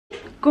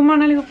God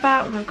morgon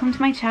allihopa, welcome to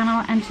my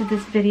channel and to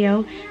this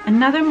video.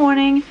 Another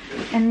morning,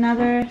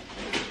 another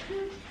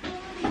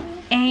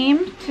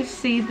aim to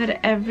see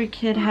that every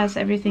kid has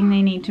everything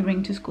they need to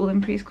bring to school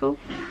and preschool.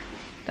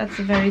 That's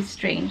a very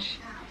strange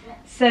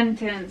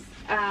sentence.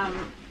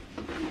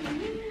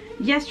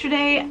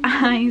 Yesterday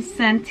I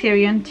sent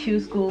Tyrion to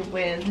school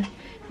with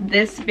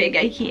this big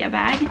IKEA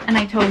bag, and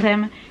I told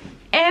him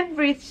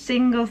every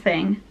single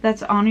thing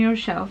that's on your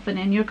shelf and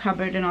in your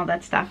cupboard and all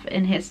that stuff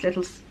in his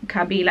little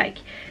cubby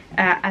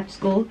at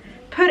school,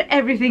 put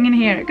everything in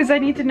here because I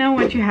need to know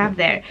what you have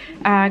there,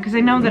 because I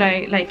know that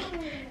I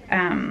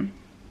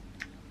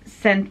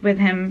sent with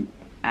him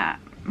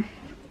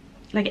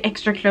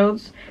extra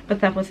clothes,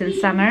 but that was in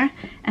summer,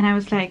 and I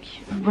was like,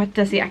 what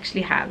does he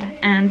actually have?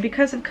 And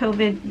because of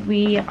COVID,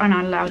 we are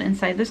not allowed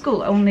inside the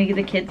school. Only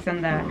the kids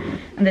and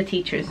the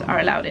teachers are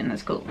allowed in the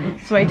school.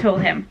 So I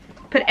told him,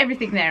 put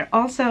everything there.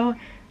 Also,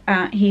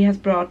 he has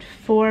brought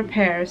 4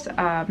 pairs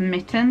of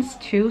mittens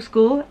to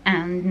school,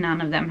 and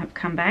none of them have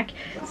come back.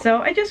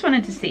 So I just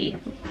wanted to see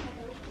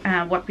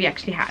what we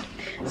actually had.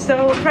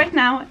 So right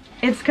now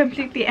it's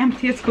completely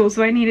empty at school,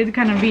 so I needed to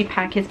kind of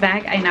repack his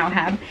bag. I now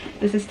have,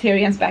 this is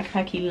Tyrion's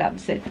backpack, he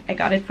loves it. I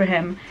got it for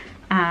him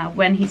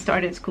when he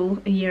started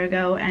school a year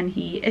ago, and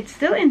it's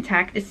still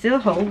intact, it's still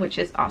whole, which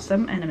is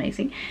awesome and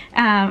amazing,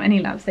 and he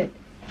loves it.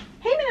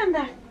 Hey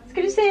Myranda,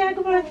 ska du säga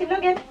god morgon till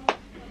vloggen?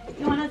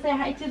 You wanna say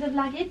hi to the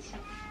vloggage?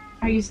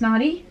 Are you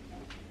snotty?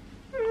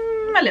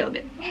 A little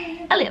bit.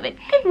 A little bit.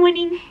 Good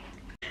morning.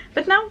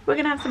 But now we're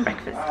gonna have some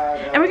breakfast.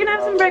 And we're gonna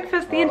have some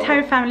breakfast, the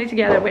entire family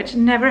together, which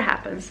never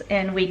happens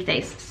in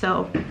weekdays.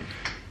 So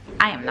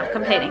I am not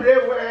complaining.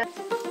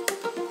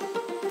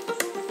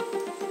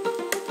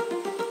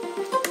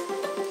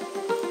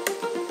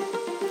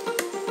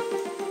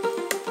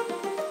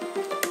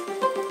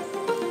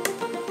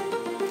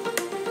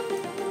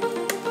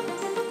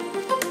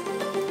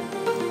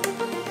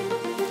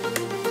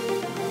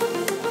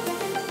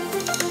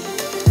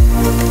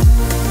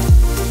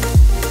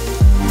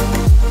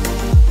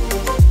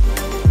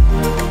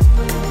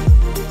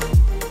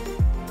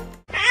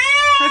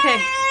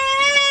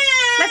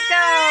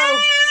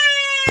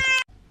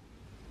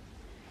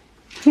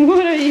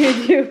 What are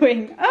you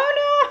doing? Oh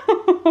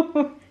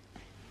no!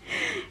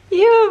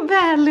 You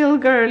bad little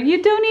girl.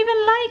 You don't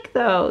even like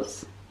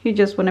those. You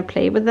just want to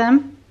play with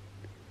them.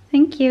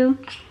 Thank you.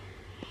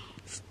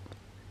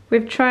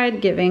 We've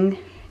tried giving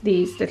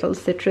these little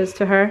citrus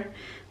to her.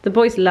 The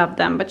boys love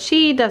them, but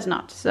she does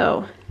not.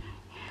 So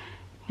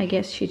I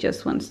guess she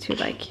just wants to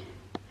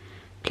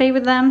play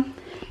with them.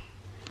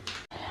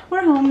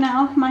 We're home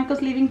now.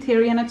 Michael's leaving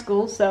Tyrion at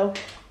school, so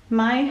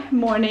my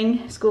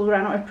morning school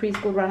run, or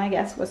preschool run I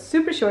guess, was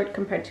super short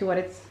compared to what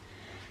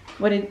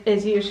it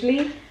is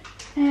usually.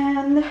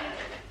 And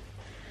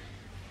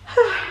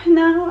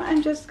now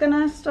I'm just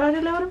gonna start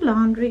a load of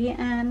laundry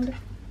and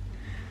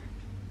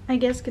I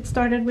guess get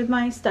started with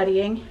my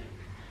studying,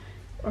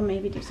 or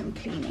maybe do some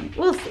cleaning.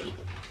 We'll see.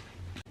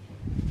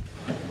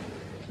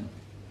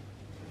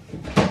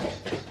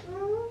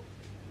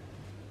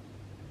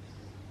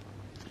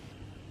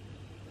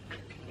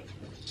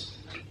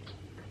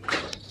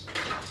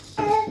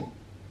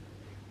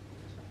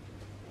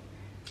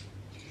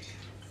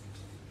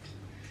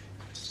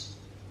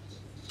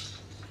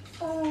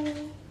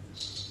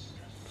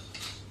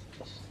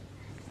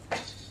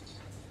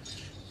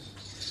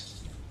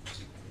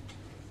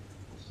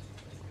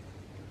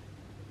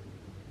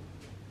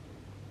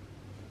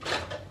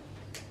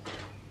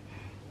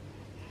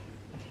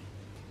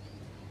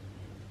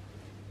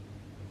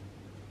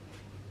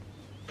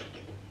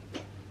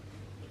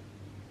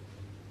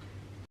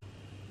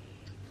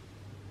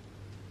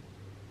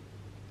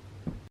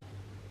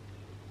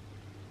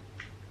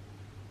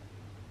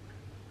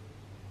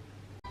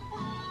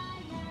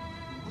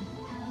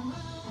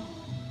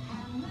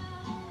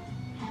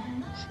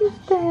 She's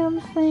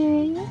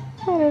dancing.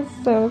 That is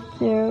so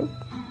cute.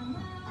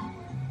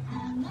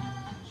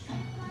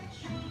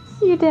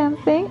 You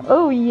dancing?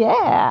 Oh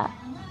yeah!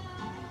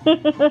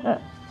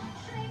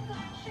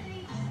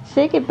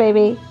 Shake it,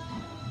 baby.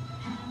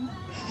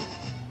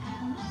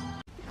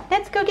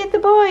 Let's go get the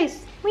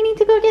boys. We need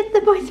to go get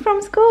the boys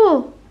from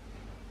school.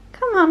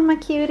 Come on, my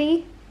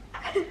cutie.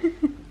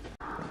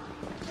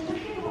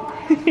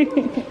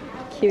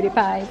 Cutie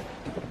pie.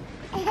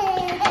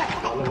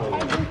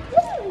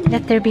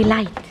 Let there be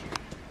light.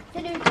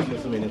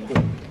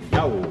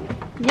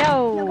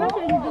 Yo!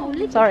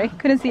 Sorry,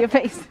 couldn't see your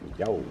face.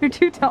 You're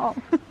too tall.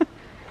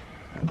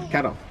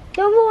 Karo.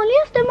 De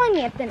vanligaste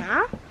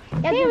magneterna.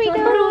 Here we go.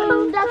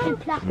 Runda till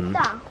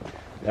platta.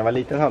 När jag var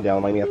liten hade jag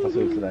en magnet som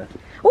såg ut sådär.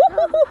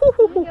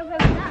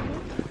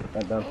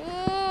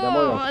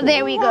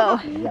 There we go.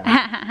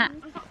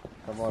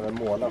 Det var en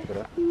målad för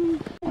det.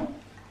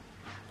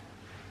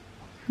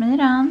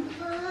 Myranda.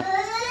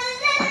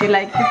 Do you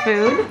like the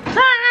food?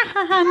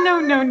 No,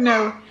 no,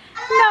 no.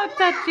 No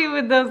touchy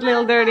with those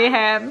little dirty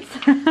hands.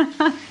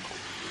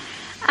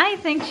 I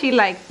think she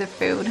likes the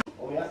food.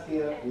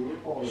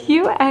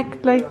 You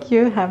act like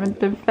you haven't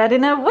been fed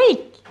in a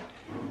week.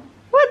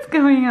 What What's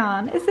going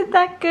on? Is it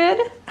that good?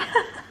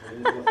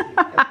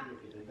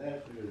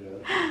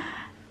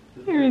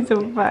 You're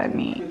so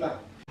funny.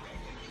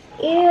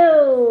 Ew.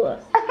 You're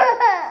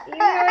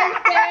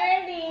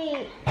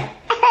dirty.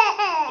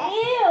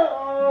 Ew.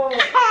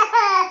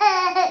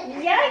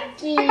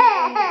 Yucky.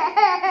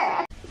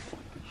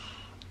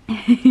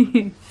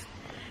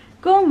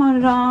 God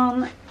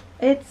morgon.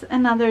 It's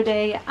another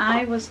day.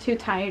 I was too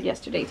tired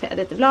yesterday to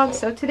edit the vlog,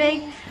 so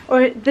today,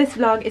 or this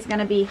vlog is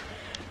gonna be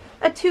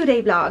a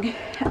 2-day vlog.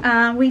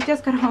 We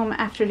just got home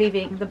after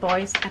leaving the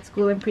boys at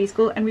school and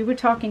preschool, and we were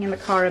talking in the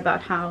car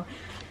about how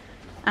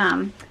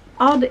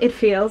odd it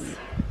feels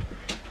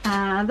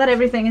that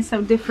everything is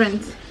so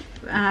different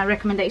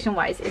recommendation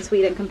wise in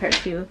Sweden compared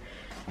to,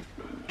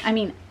 I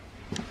mean,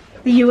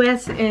 the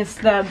US is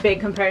the big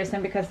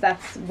comparison because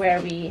that's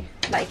where we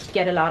like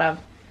get a lot of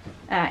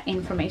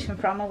information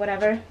from or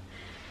whatever.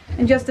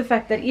 And just the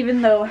fact that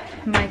even though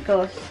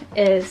Michael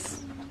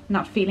is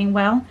not feeling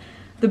well,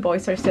 the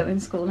boys are still in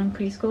school and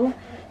preschool.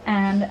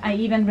 And I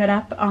even read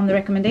up on the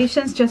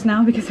recommendations just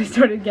now because I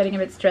started getting a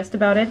bit stressed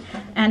about it.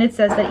 And it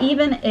says that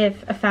even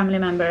if a family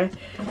member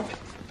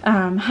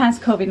has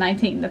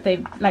COVID-19, that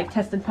they've like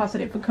tested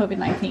positive for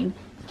COVID-19,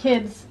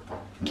 kids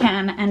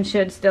can and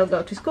should still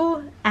go to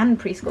school and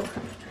preschool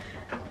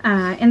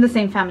in the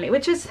same family,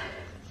 which is,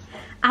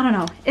 I don't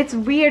know, it's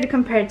weird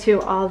compared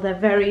to all the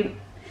very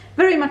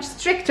much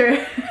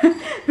stricter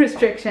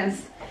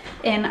restrictions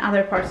in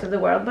other parts of the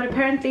world. But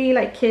apparently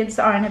like kids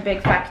aren't a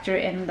big factor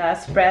in the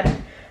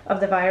spread of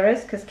the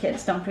virus because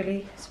kids don't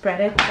really spread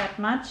it that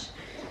much.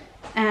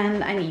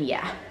 And I mean,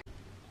 yeah.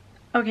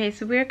 Okay,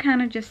 so we're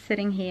kind of just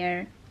sitting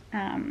here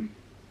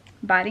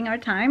biding our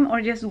time,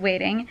 or just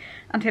waiting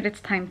until it's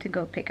time to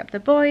go pick up the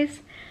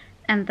boys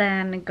and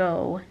then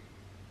go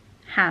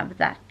have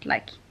that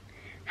like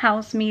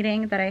house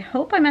meeting that I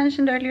hope I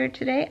mentioned earlier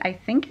today. I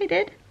think I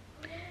did.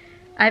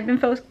 I've been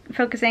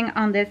focusing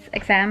on this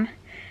exam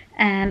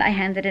and I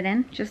handed it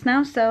in just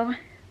now, so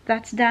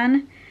that's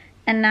done.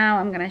 And now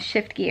I'm gonna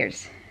shift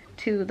gears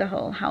to the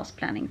whole house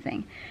planning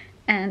thing.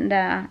 And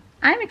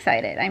I'm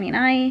excited. I mean,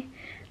 I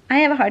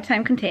have a hard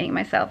time containing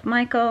myself.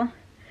 Michael,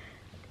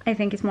 I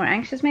think, is more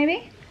anxious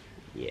maybe?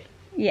 Yeah.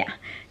 Yeah,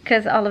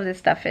 because all of this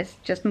stuff is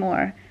just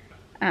more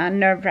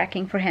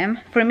nerve-wracking for him.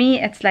 For me,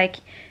 it's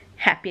like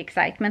happy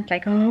excitement,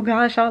 like, oh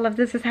gosh, all of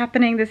this is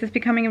happening, this is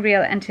becoming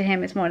real. And to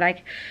him it's more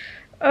like,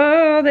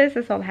 oh, this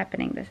is all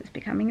happening, this is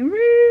becoming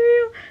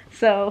real.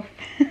 So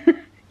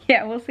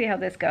yeah, we'll see how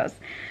this goes.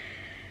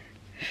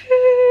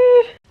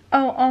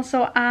 Oh,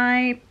 also,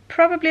 I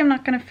probably am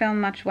not going to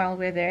film much while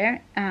we're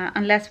there,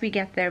 unless we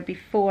get there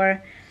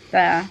before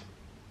the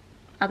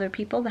other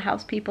people, the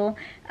house people,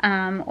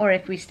 or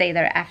if we stay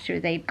there after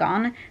they've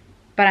gone.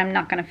 But I'm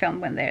not going to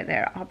film when they're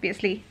there,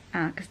 obviously,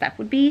 because that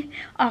would be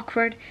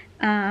awkward.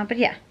 But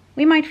yeah,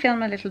 we might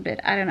film a little bit,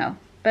 I don't know.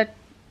 But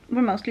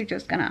we're mostly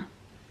just gonna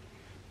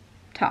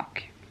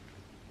talk.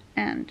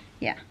 And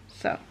yeah,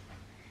 so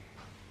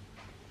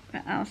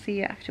I'll see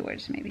you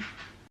afterwards maybe.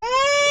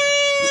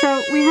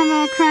 So we have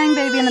a crying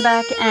baby in the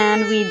back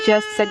and we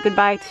just said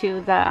goodbye to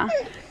the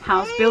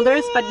house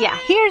builders. But yeah,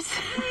 here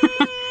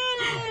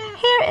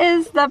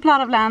is the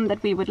plot of land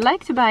that we would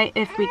like to buy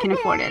if we can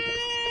afford it.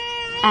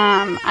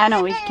 I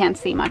know we can't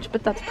see much,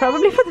 but that's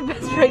probably for the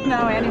best right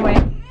now anyway.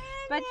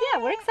 But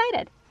yeah, we're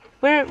excited.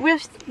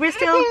 We're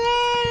still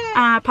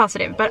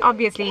positive, but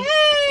obviously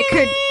it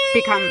could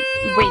become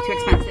way too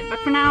expensive. But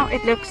for now,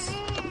 it looks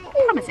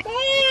promising.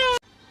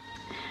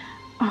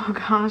 Oh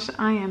gosh,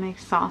 I am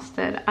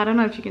exhausted. I don't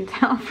know if you can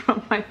tell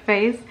from my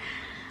face,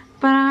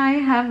 but I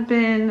have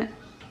been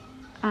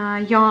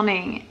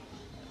yawning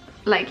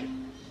like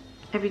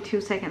every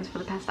 2 seconds for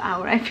the past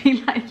hour. I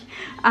feel like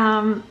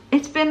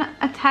it's been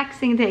a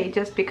taxing day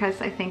just because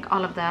I think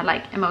all of the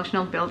like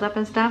emotional buildup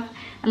and stuff.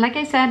 And like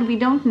I said, we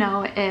don't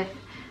know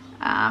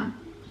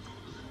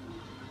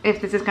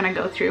if this is gonna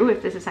go through,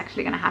 if this is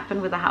actually gonna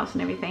happen with the house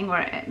and everything,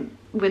 or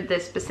with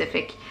this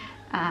specific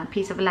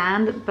piece of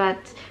land.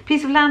 But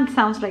piece of land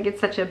sounds like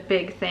it's such a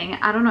big thing.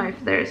 I don't know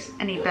if there's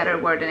any better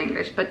word in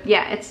English, but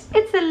yeah, it's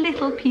a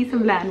little piece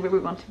of land where we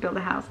want to build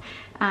a house.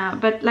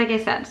 But like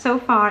I said, so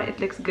far it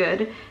looks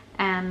good.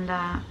 And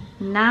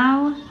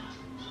now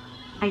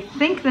I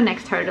think the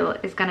next hurdle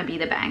is gonna be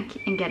the bank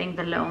and getting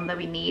the loan that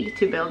we need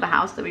to build the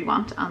house that we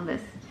want on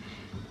this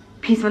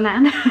piece of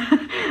land.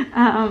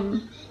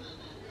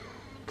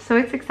 So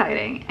it's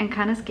exciting and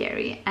kind of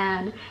scary.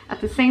 And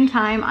at the same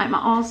time, I'm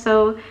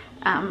also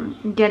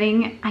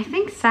getting, I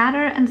think,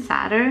 sadder and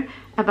sadder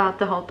about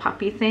the whole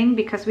puppy thing,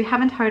 because we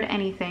haven't heard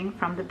anything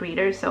from the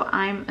breeder. So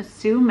I'm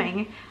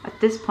assuming at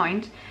this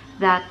point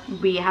that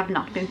we have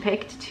not been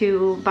picked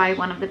to buy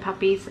one of the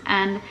puppies,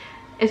 and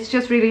it's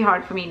just really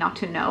hard for me not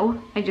to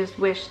know. I just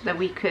wish that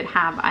we could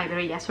have either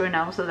a yes or a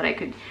no so that I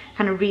could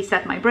kind of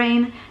reset my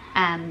brain.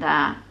 And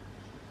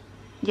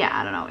yeah,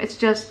 I don't know,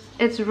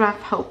 it's rough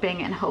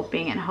hoping and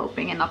hoping and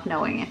hoping and not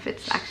knowing if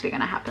it's actually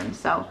gonna happen.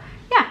 So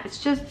yeah,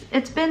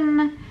 it's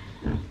been,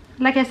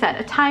 like I said,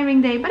 a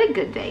tiring day, but a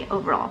good day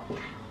overall.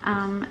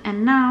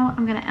 And now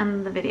I'm gonna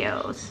end the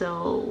video.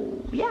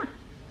 So yeah,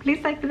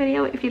 Please like the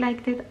video if you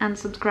liked it and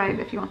subscribe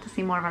if you want to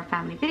see more of our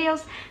family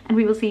videos. And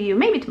we will see you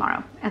maybe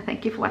tomorrow. And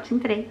thank you for watching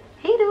today.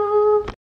 Hej då!